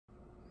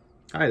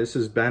Hi, this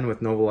is Ben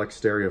with Novel X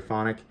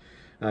Stereophonic.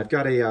 I've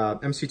got a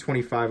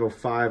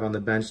MC2505 on the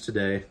bench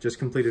today. Just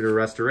completed a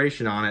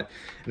restoration on it,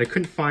 and I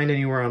couldn't find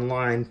anywhere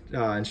online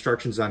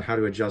instructions on how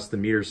to adjust the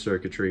meter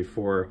circuitry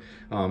for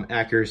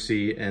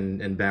accuracy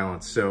and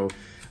balance. So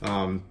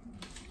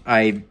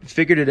I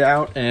figured it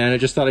out, and I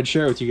just thought I'd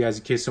share it with you guys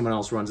in case someone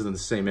else runs into the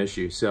same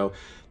issue. So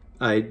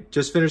I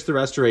just finished the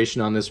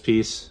restoration on this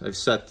piece. I've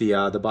set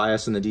the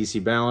bias and the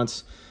DC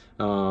balance.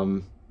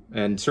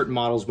 And certain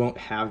models won't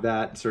have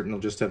that. Certain will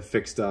just have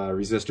fixed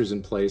resistors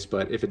in place.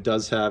 But if it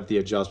does have the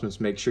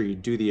adjustments, make sure you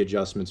do the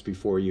adjustments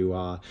before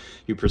you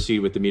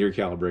proceed with the meter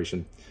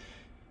calibration.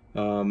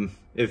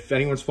 If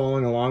anyone's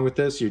following along with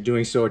this, you're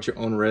doing so at your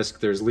own risk.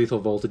 There's lethal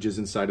voltages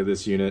inside of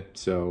this unit,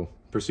 so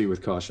proceed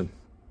with caution.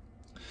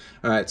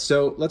 All right,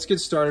 so let's get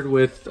started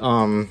with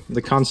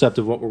the concept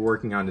of what we're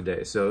working on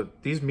today. So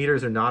these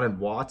meters are not in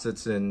watts,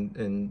 it's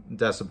in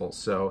decibels.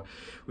 So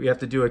we have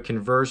to do a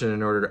conversion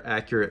in order to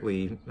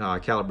accurately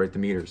calibrate the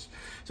meters.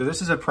 So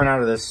this is a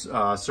printout of this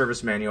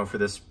service manual for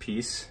this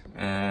piece,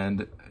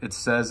 and it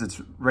says its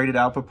rated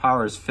output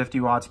power is 50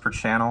 watts per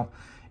channel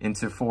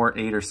into 4,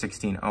 8, or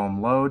 16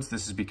 ohm loads.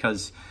 This is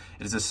because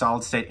it is a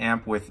solid state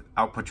amp with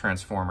output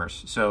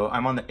transformers. So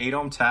I'm on the 8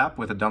 ohm tap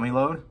with a dummy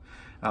load.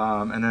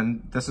 And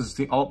then this is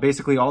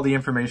basically all the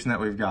information that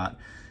we've got.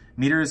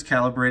 Meter is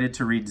calibrated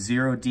to read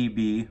 0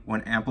 dB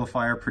when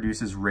amplifier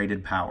produces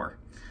rated power.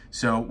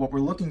 So what we're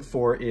looking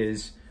for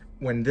is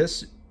when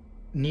this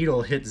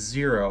needle hits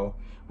 0,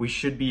 we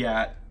should be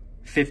at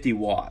 50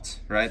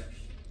 watts, right?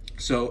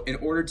 So in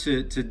order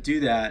to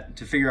do that,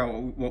 to figure out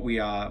what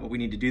we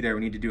need to do there,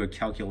 we need to do a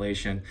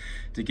calculation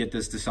to get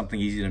this to something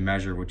easy to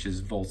measure, which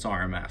is volts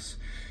RMS.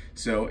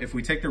 So if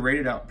we take the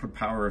rated output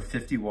power of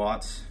 50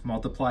 watts,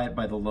 multiply it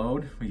by the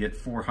load, we get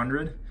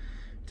 400.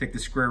 Take the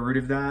square root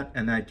of that,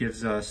 and that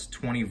gives us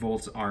 20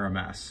 volts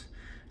RMS.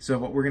 So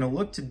what we're going to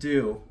look to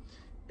do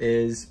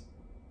is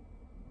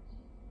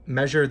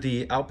measure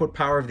the output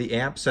power of the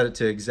amp, set it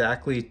to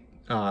exactly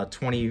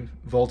 20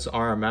 volts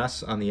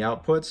RMS on the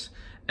outputs,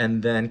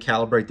 and then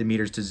calibrate the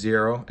meters to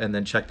 0, and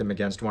then check them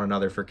against one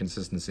another for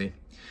consistency.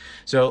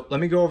 So let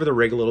me go over the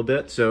rig a little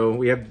bit. So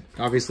we have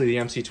obviously the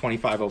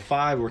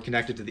MC2505. We're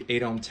connected to the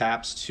 8 ohm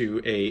taps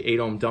to a 8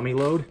 ohm dummy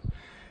load.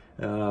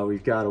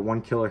 We've got a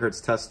 1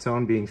 kilohertz test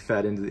tone being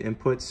fed into the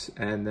inputs,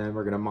 and then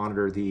we're going to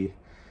monitor the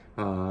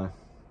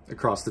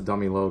across the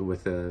dummy load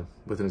with an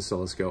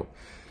oscilloscope.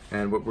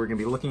 And what we're going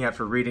to be looking at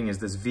for reading is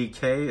this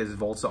VK is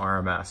volts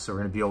RMS. So we're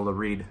going to be able to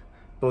read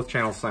both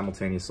channels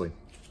simultaneously.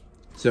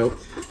 So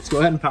let's go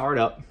ahead and power it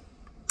up.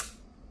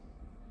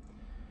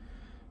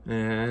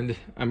 And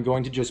I'm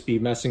going to just be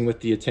messing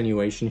with the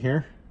attenuation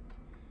here.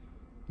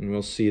 And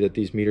we'll see that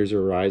these meters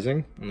are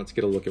rising. And let's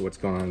get a look at what's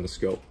going on in the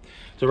scope.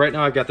 So right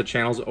now I've got the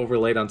channels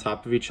overlaid on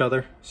top of each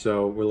other.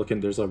 So we're looking,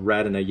 there's a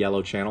red and a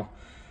yellow channel.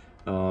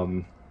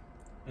 And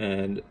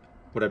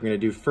what I'm going to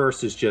do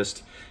first is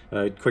just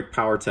a quick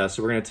power test.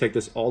 So we're going to take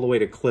this all the way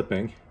to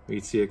clipping. We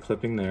can see it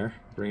clipping there.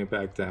 Bring it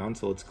back down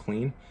until it's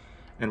clean.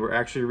 And we're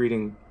actually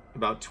reading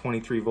about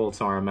 23 volts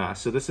RMS.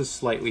 So this is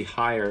slightly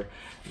higher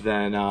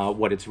than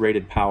what its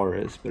rated power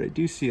is, but I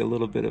do see a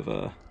little bit of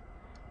a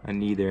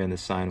knee there in the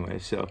sine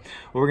wave. So what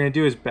we're going to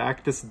do is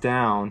back this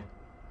down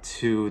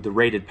to the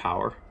rated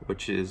power,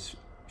 which is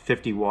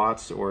 50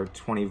 watts or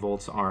 20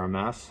 volts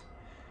RMS.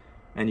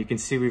 And you can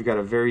see we've got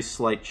a very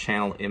slight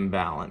channel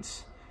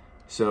imbalance.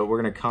 So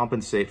we're going to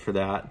compensate for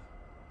that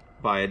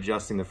by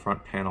adjusting the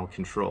front panel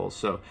controls.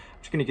 So I'm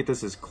just going to get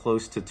this as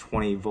close to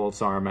 20 volts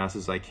RMS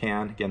as I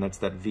can. Again, that's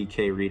that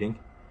VK reading.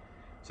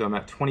 So I'm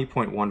at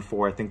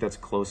 20.14. I think that's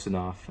close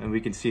enough. And we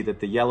can see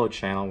that the yellow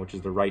channel, which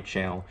is the right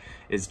channel,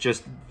 is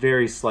just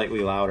very slightly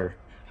louder,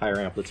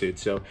 higher amplitude.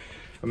 So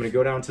I'm going to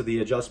go down to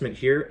the adjustment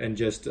here and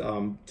just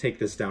take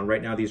this down.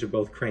 Right now, these are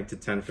both cranked to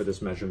 10 for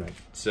this measurement.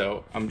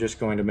 So I'm just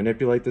going to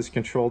manipulate this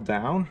control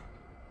down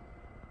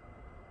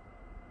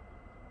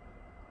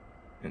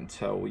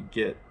until we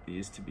get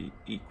these to be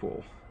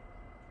equal.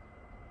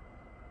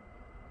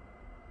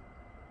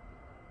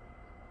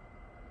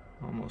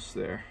 Almost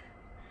there.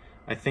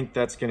 I think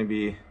that's going to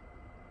be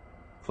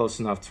close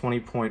enough.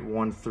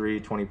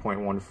 20.13,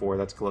 20.14,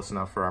 that's close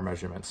enough for our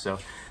measurements. So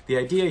the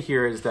idea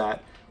here is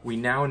that we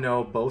now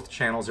know both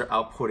channels are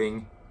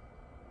outputting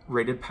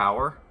rated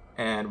power,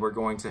 and we're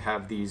going to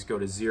have these go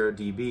to 0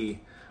 dB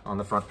on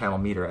the front panel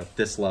meter at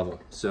this level.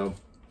 So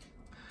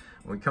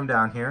when we come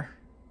down here,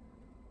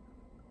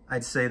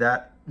 I'd say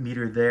that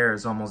meter there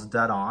is almost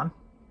dead on.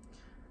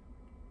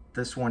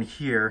 This one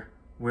here,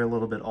 we're a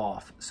little bit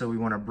off. So we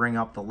want to bring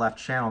up the left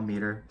channel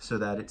meter so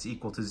that it's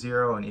equal to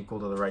 0 and equal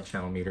to the right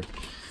channel meter.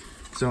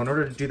 So in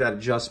order to do that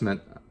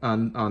adjustment,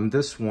 on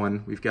this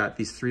one, we've got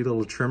these 3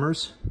 little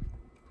trimmers.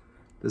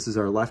 This is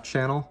our left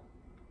channel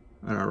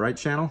and our right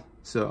channel.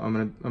 So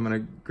I'm gonna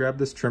grab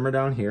this trimmer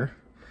down here,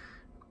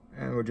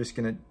 and we're just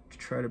gonna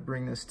try to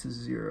bring this to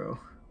 0.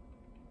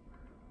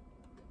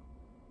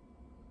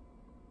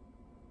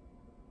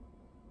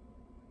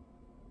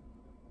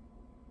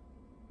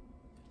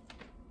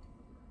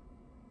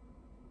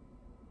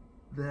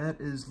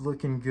 That is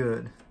looking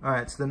good. All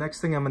right, so the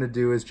next thing I'm gonna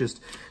do is just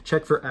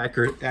check for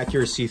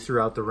accuracy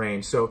throughout the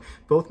range. So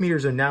both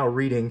meters are now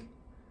reading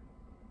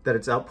that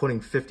it's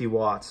outputting 50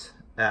 watts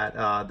at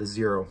the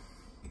 0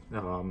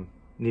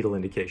 needle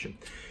indication.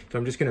 So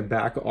I'm just gonna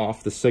back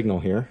off the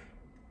signal here.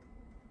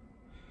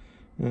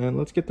 And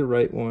let's get the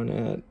right one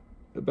at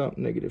about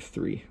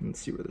 -3. Let's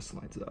see where this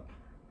lines up.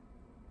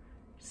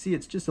 See,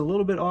 it's just a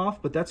little bit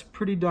off, but that's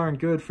pretty darn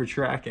good for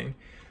tracking.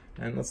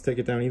 And let's take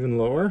it down even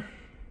lower.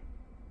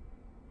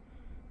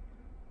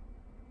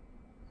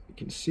 You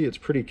can see it's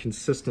pretty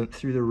consistent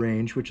through the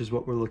range, which is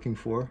what we're looking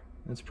for.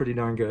 That's pretty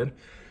darn good.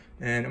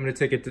 And I'm going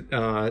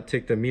to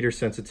take the meter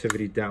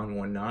sensitivity down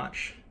 1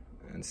 notch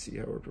and see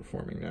how we're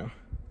performing now.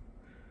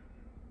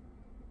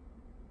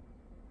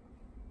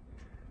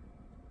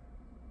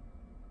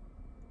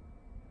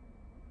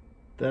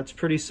 That's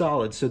pretty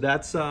solid. So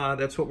that's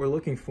what we're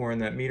looking for in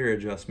that meter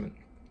adjustment.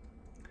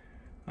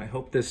 I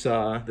hope this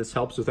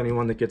helps with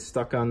anyone that gets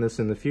stuck on this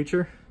in the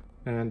future.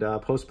 And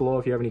post below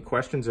if you have any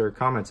questions or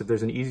comments. If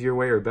there's an easier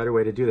way or a better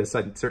way to do this,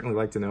 I'd certainly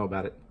like to know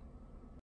about it.